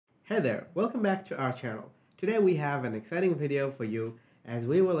Hey there, welcome back to our channel. Today we have an exciting video for you as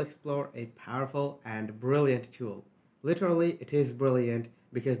we will explore a powerful and brilliant tool. Literally, it is brilliant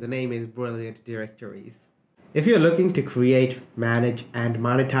because the name is Brilliant Directories. If you're looking to create, manage, and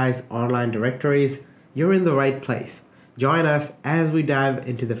monetize online directories, you're in the right place. Join us as we dive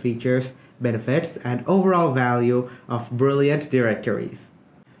into the features, benefits, and overall value of Brilliant Directories.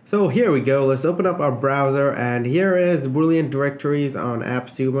 So here we go, let's open up our browser, and here is Brilliant Directories on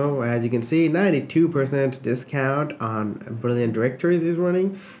AppSumo. As you can see, 92% discount on Brilliant Directories is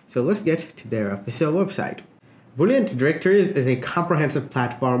running. So let's get to their official website. Brilliant Directories is a comprehensive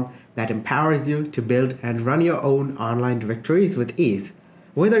platform that empowers you to build and run your own online directories with ease.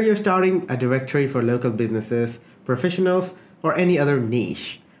 Whether you're starting a directory for local businesses, professionals, or any other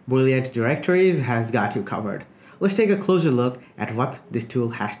niche, Brilliant Directories has got you covered. Let's take a closer look at what this tool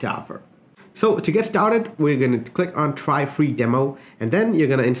has to offer. So to get started, we're going to click on Try Free Demo, and then you're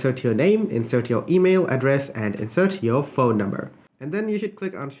going to insert your name, insert your email address, and insert your phone number. And then you should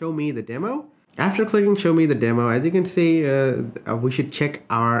click on Show Me the Demo. After clicking Show Me the Demo, as you can see, we should check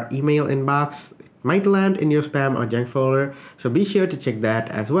our email inbox. It might land in your spam or junk folder, so be sure to check that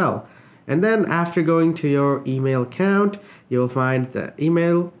as well. And then after going to your email account, you'll find the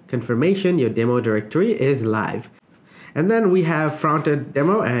email confirmation your demo directory is live. And then we have front-end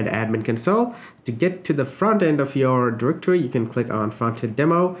demo and admin console. To get to the front end of your directory, you can click on front-end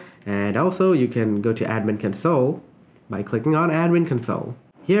demo, and also you can go to admin console by clicking on admin console.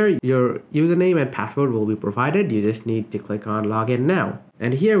 Here your username and password will be provided. You just need to click on login now.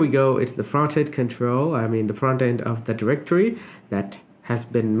 And here we go, it's the front-end control, the front end of the directory that has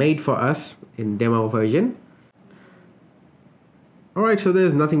been made for us in demo version. Alright, so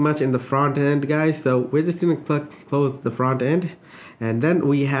there's nothing much in the front end, guys, so we're just going to close the front end, and then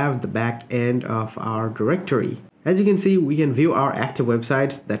we have the back end of our directory. As you can see, we can view our active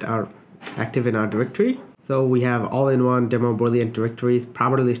websites that are active in our directory. So we have all-in-one demo, Brilliant Directories,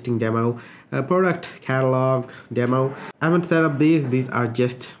 property listing demo, product catalog demo. I haven't set up these are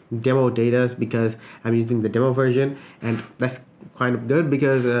just demo datas because I'm using the demo version, and that's kind of good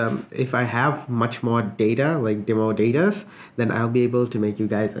because if I have much more data like demo datas, then I'll be able to make you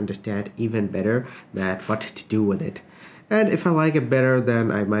guys understand even better that what to do with it. And if I like it better,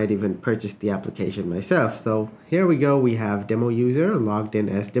 then I might even purchase the application myself. So here we go, we have demo user logged in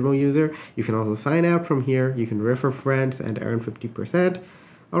as demo user. You can also sign out from here. You can refer friends and earn 50%.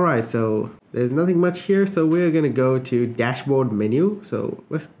 Alright, so there's nothing much here, so we're gonna go to dashboard menu. So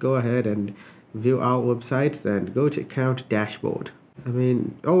let's go ahead and view our websites and go to account dashboard.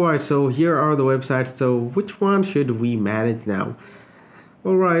 Alright, so here are the websites. So which one should we manage now?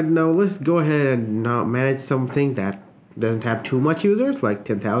 Alright, now let's go ahead and now manage something that doesn't have too much users, like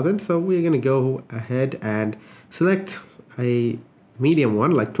 10,000. So we're gonna go ahead and select a medium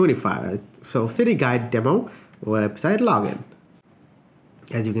one, like 25. So city guide demo website login.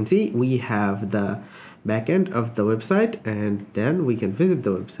 As you can see, we have the backend of the website, and then we can visit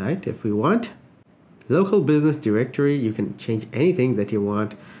the website if we want. Local business directory, you can change anything that you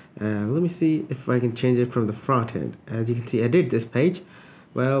want. Let me see if I can change it from the front end. As you can see, I did this page.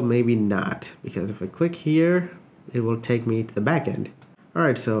 Well, maybe not, because if I click here, it will take me to the back end.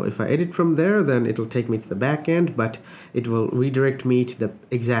 Alright, so if I edit from there, then it'll take me to the back end, but it will redirect me to the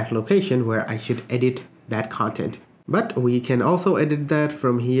exact location where I should edit that content. But we can also edit that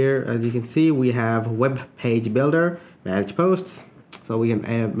from here. As you can see, we have web page builder, manage posts, so we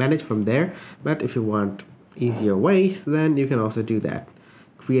can manage from there. But if you want easier ways, then you can also do that.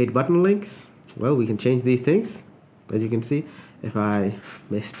 Create button links. Well, we can change these things. As you can see, if I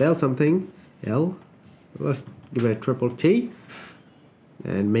misspell something, let's give it a triple T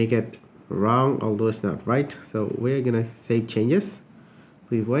and make it wrong, although it's not right. So we're gonna save changes.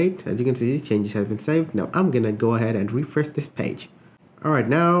 Please wait. As you can see, changes have been saved. Now I'm gonna go ahead and refresh this page. Alright,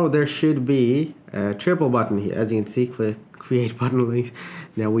 now there should be a triple button here. As you can see, click create button links.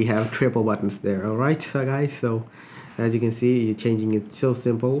 Now we have triple buttons there. Alright, so guys, so as you can see, you're changing it so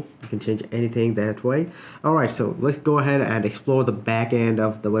simple. You can change anything that way. Alright, so let's go ahead and explore the back end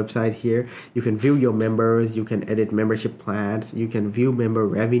of the website here. You can view your members, you can edit membership plans, you can view member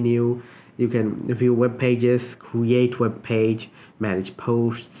revenue, you can view web pages, create web page, manage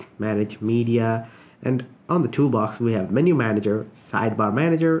posts, manage media, and on the toolbox we have menu manager, sidebar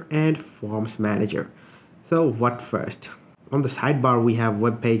manager, and forms manager. So what first? On the sidebar we have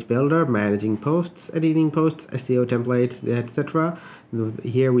web page builder, managing posts, editing posts, SEO templates, etc.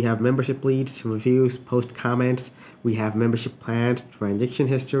 Here we have membership leads, reviews, post comments. We have membership plans, transaction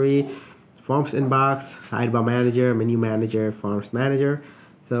history, forms inbox, sidebar manager, menu manager, forms manager.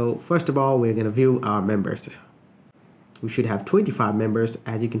 So first of all, we're going to view our members. we should have 25 members.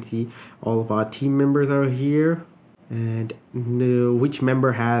 As you can see, all of our team members are here. And which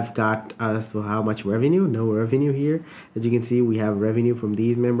member have got us how much revenue? No revenue here. As you can see, we have revenue from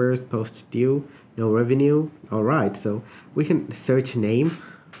these members. Posts due, no revenue. All right, so we can search name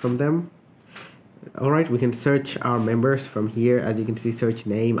from them. All right, we can search our members from here. As you can see, search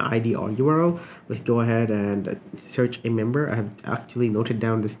name, ID, or URL. Let's go ahead and search a member. I have actually noted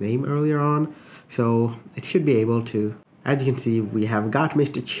down this name earlier on, so it should be able to. As you can see, we have got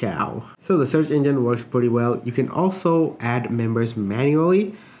Mr. Chow. So the search engine works pretty well. You can also add members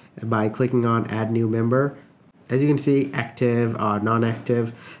manually by clicking on add new member. As you can see, active or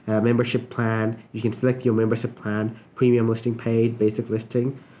non-active, membership plan. You can select your membership plan, premium listing paid, basic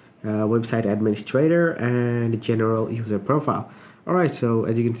listing, website administrator, and general user profile. Alright, so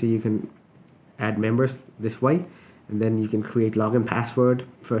as you can see, you can add members this way. And then you can create login password,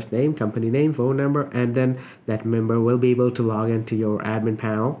 first name, company name, phone number, and then that member will be able to log into your admin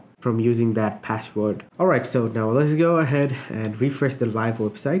panel from using that password. Alright, so now let's go ahead and refresh the live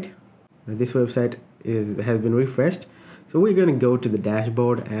website. Now this website has been refreshed. So we're going to go to the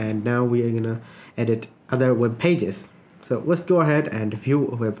dashboard, and now we are going to edit other web pages. So let's go ahead and view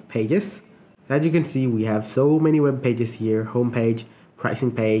web pages. As you can see, we have so many web pages here: home page,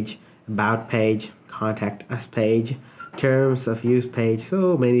 pricing page, about page, contact us page, terms of use page,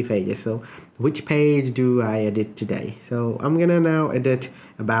 so many pages. So which page do I edit today? So I'm gonna now edit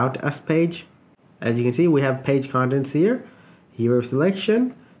about us page. As you can see, we have page contents here, hero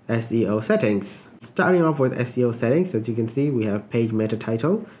selection, SEO settings. Starting off with SEO settings, as you can see, we have page meta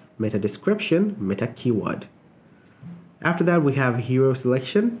title, meta description, meta keyword. After that, we have hero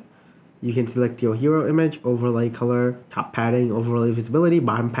selection. You can select your hero image, overlay color, top padding, overlay visibility,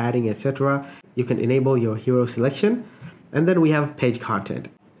 bottom padding, etc. You can enable your hero selection. And then we have page content.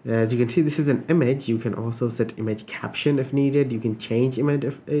 As you can see, this is an image. You can also set image caption if needed. You can change image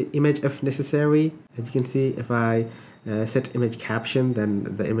if necessary. As you can see, if I set image caption, then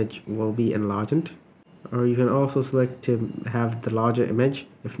the image will be enlarged. Or you can also select to have the larger image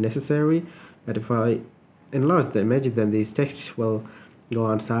if necessary. But if I enlarge the image, then these texts will go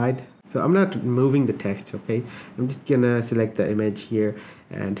on side. So I'm not moving the text, okay? I'm just gonna select the image here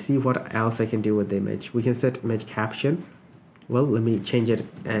and see what else I can do with the image. We can set image caption. Well, let me change it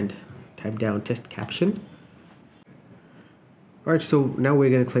and type down test caption. Alright, so now we're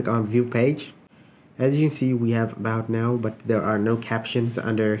gonna click on view page. As you can see, we have about now, but there are no captions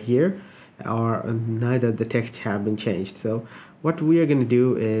under here, or neither the text have been changed. So what we are gonna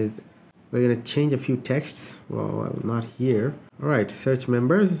do is we're gonna change a few texts. Well, not here. Alright, search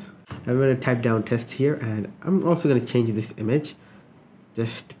members. I'm going to type down test here, and I'm also going to change this image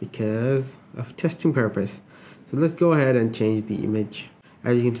just because of testing purpose. So let's go ahead and change the image.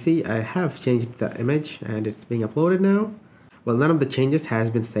 As you can see, I have changed the image and it's being uploaded now. Well, none of the changes has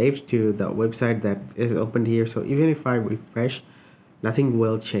been saved to the website that is opened here. So even if I refresh, nothing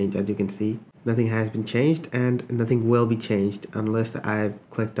will change. As you can see, nothing has been changed, and nothing will be changed unless I've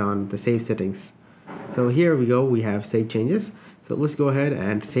clicked on the save settings. So here we go, we have save changes. So let's go ahead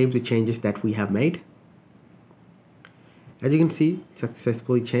and save the changes that we have made. As you can see,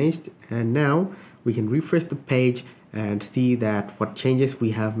 successfully changed, and now we can refresh the page and see that what changes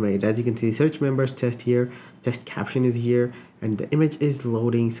we have made. As you can see, search members test here, test caption is here, and the image is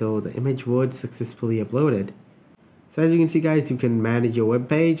loading, so the image was successfully uploaded. So as you can see, guys, you can manage your web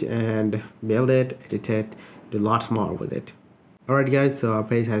page and build it, edit it, do lots more with it. Alright guys, so our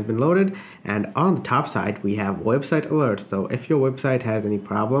page has been loaded, and on the top side we have website alerts. So if your website has any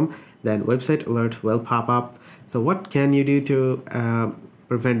problem, then website alerts will pop up. So what can you do to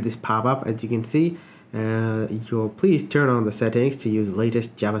prevent this pop-up? As you can see, please turn on the settings to use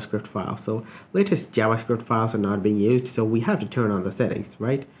latest JavaScript files. So latest JavaScript files are not being used, so we have to turn on the settings,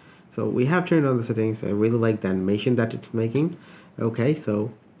 right? So we have turned on the settings. I really like the animation that it's making. Okay,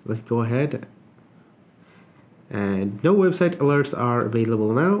 so let's go ahead. And no website alerts are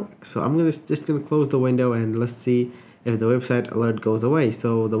available now, so I'm just gonna close the window and let's see if the website alert goes away.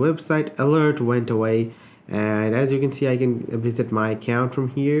 So the website alert went away, and as you can see, I can visit my account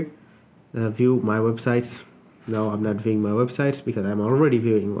from here, view my websites. No, I'm not viewing my websites because I'm already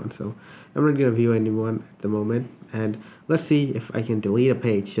viewing one, so I'm not gonna view anyone at the moment. And let's see if I can delete a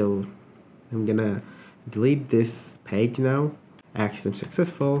page. So I'm gonna delete this page now. Action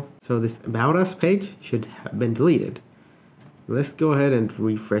successful. So this about us page should have been deleted. Let's go ahead and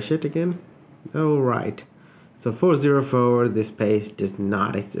refresh it again. Alright, so 404, this page does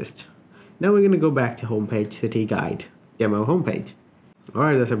not exist. Now we're gonna go back to homepage city guide demo homepage.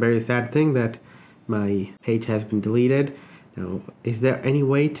 Alright, that's a very sad thing that my page has been deleted. Now, is there any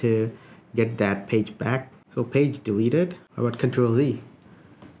way to get that page back? So page deleted. How about Control Z?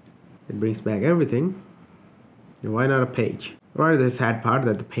 It brings back everything. And why not a page? Or the sad part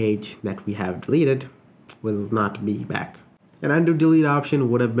that the page that we have deleted will not be back. An undo delete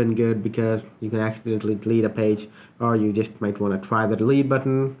option would have been good because you can accidentally delete a page, or you just might want to try the delete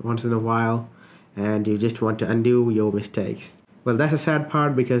button once in a while and you just want to undo your mistakes. Well, that's a sad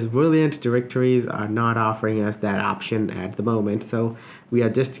part because Brilliant Directories are not offering us that option at the moment, so we are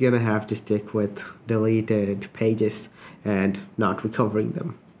just gonna have to stick with deleted pages and not recovering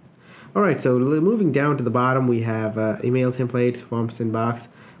them. Alright, so moving down to the bottom, we have email templates, forms inbox.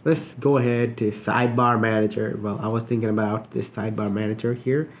 Let's go ahead to sidebar manager. Well, I was thinking about this sidebar manager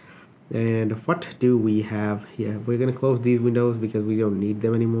here. And what do we have here? We're going to close these windows because we don't need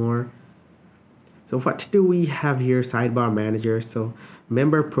them anymore. So what do we have here? Sidebar manager. So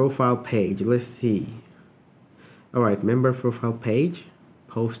member profile page. Let's see. Alright, member profile page.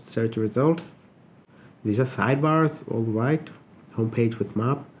 Post search results. These are sidebars. Alright. Homepage with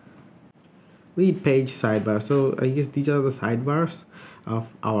map. Lead page sidebar. So I guess these are the sidebars of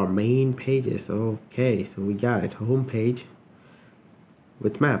our main pages. Okay, so we got it. Home page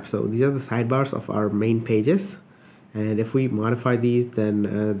with map. So these are the sidebars of our main pages, and if we modify these, then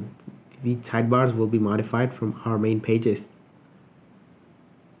the sidebars will be modified from our main pages.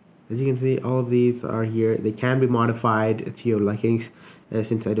 As you can see, all of these are here. They can be modified to your likings.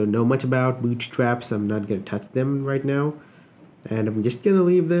 Since I don't know much about bootstraps, I'm not going to touch them right now, and I'm just going to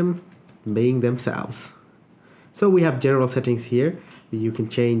leave them being themselves. So we have general settings here. You can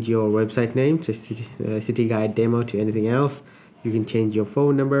change your website name to city guide demo to anything else. You can change your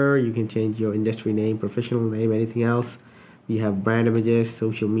phone number. You can change your industry name, professional name, anything else. We have brand images,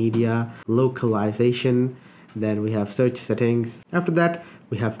 social media, localization. Then we have search settings. After that,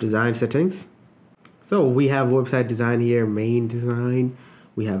 we have design settings. So we have website design here, main design.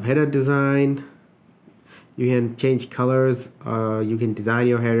 We have header design. You can change colors, you can design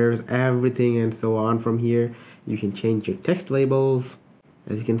your headers, everything and so on from here. You can change your text labels.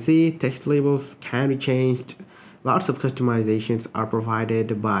 As you can see, text labels can be changed. Lots of customizations are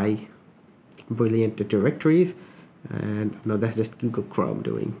provided by Brilliant Directories. And no, that's just Google Chrome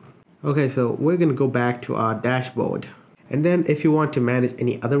doing. Okay, so we're going to go back to our dashboard. And then if you want to manage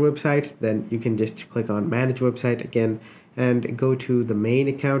any other websites, then you can just click on Manage Website again and go to the main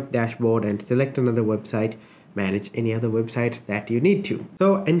account dashboard and select another website. Manage any other website that you need to.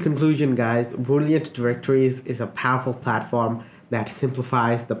 So in conclusion, guys, Brilliant Directories is a powerful platform that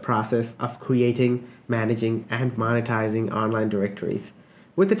simplifies the process of creating, managing, and monetizing online directories.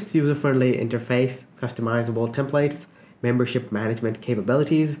 With its user-friendly interface, customizable templates, membership management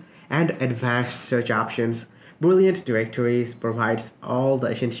capabilities, and advanced search options, Brilliant Directories provides all the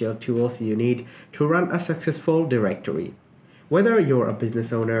essential tools you need to run a successful directory. Whether you're a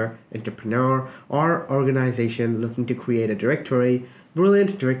business owner, entrepreneur, or organization looking to create a directory,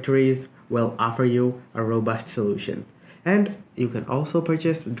 Brilliant Directories will offer you a robust solution. And you can also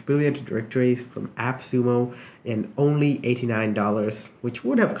purchase Brilliant Directories from AppSumo in only $89, which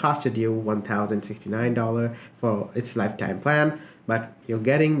would have costed you $1,069 for its lifetime plan, but you're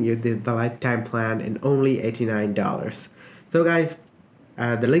getting the lifetime plan in only $89. So guys,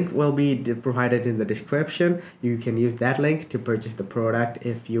 the link will be provided in the description. You can use that link to purchase the product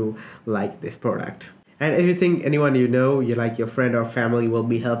if you like this product. And if you think anyone you know, like your friend or family, will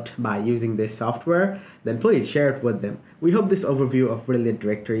be helped by using this software, then please share it with them. We hope this overview of Brilliant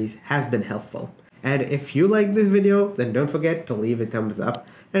Directories has been helpful. And if you like this video, then don't forget to leave a thumbs up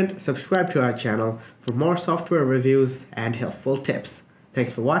and subscribe to our channel for more software reviews and helpful tips.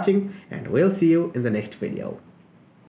 Thanks for watching, and we'll see you in the next video.